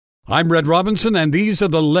I'm Red Robinson, and these are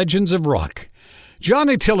the legends of rock.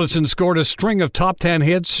 Johnny Tillotson scored a string of top 10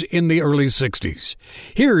 hits in the early 60s.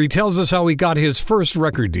 Here he tells us how he got his first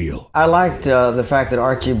record deal. I liked the fact that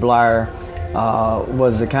Archie Bleyer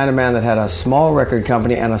was the kind of man that had a small record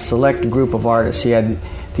company and a select group of artists. He had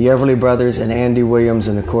the Everly Brothers and Andy Williams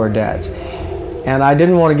and the Chordettes. And I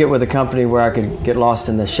didn't want to get with a company where I could get lost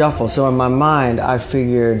in the shuffle. So in my mind, I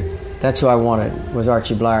figured that's who I wanted, was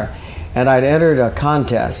Archie Bleyer. And I'd entered a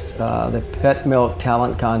contest, the Pet Milk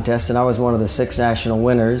Talent Contest, and I was one of the 6 national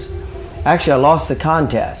winners. Actually, I lost the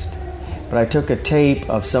contest, but I took a tape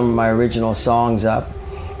of some of my original songs up,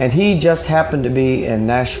 and he just happened to be in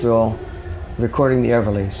Nashville recording the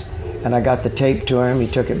Everlys. And I got the tape to him. He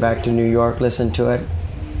took it back to New York, listened to it,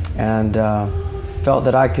 and felt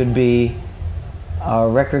that I could be a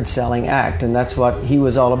record-selling act, and that's what he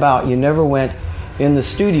was all about. You never went in the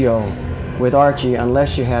studio with Archie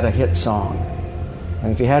unless you had a hit song.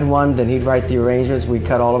 And if you had one, then he'd write the arrangements. We'd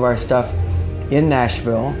cut all of our stuff in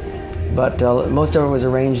Nashville, but most of it was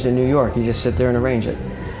arranged in New York. You just sit there and arrange it.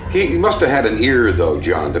 He must have had an ear, though,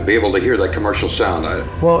 John, to be able to hear that commercial sound.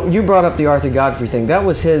 Well, you brought up the Arthur Godfrey thing.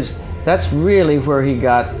 That's really where he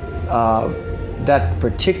got that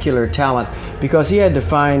particular talent, because he had to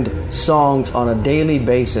find songs on a daily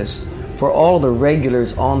basis for all the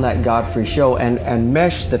regulars on that Godfrey show and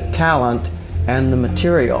mesh the talent and the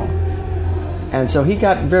material. And so he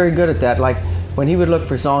got very good at that. Like when he would look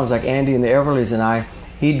for songs like Andy and the Everlys and I,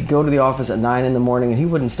 he'd go to the office at 9 in the morning and he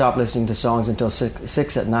wouldn't stop listening to songs until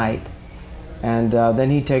 6 at night. And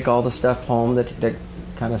then he'd take all the stuff home that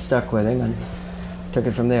kind of stuck with him and took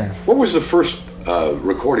it from there. What was the first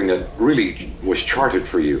recording that really was charted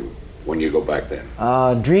for you when you go back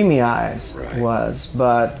then? Dreamy Eyes was,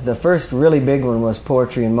 but the first really big one was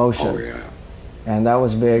Poetry in Motion. Oh, yeah. And that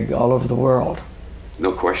was big all over the world.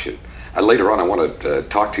 No question. Later on, I want to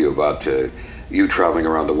talk to you about you traveling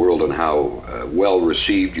around the world and how well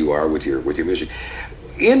received you are with your music.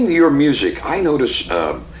 In your music, I notice,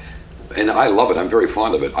 and I love it, I'm very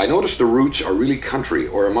fond of it, I notice the roots are really country,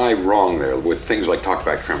 or am I wrong there with things like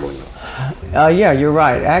Talkback Trembling? Yeah, you're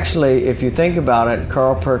right. Actually, if you think about it,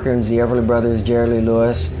 Carl Perkins, the Everly Brothers, Jerry Lee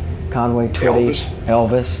Lewis, Conway Twitty,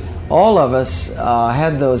 Elvis, all of us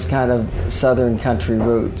had those kind of southern country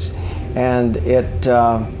roots. And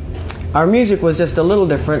our music was just a little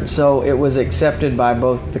different, so it was accepted by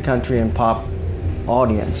both the country and pop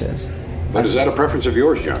audiences. But is that a preference of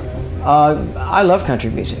yours, John? I love country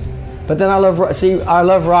music. But then I love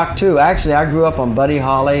rock too. Actually, I grew up on Buddy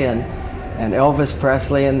Holly and Elvis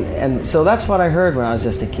Presley, and so that's what I heard when I was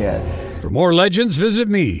just a kid. For more legends, visit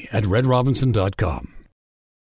me at redrobinson.com.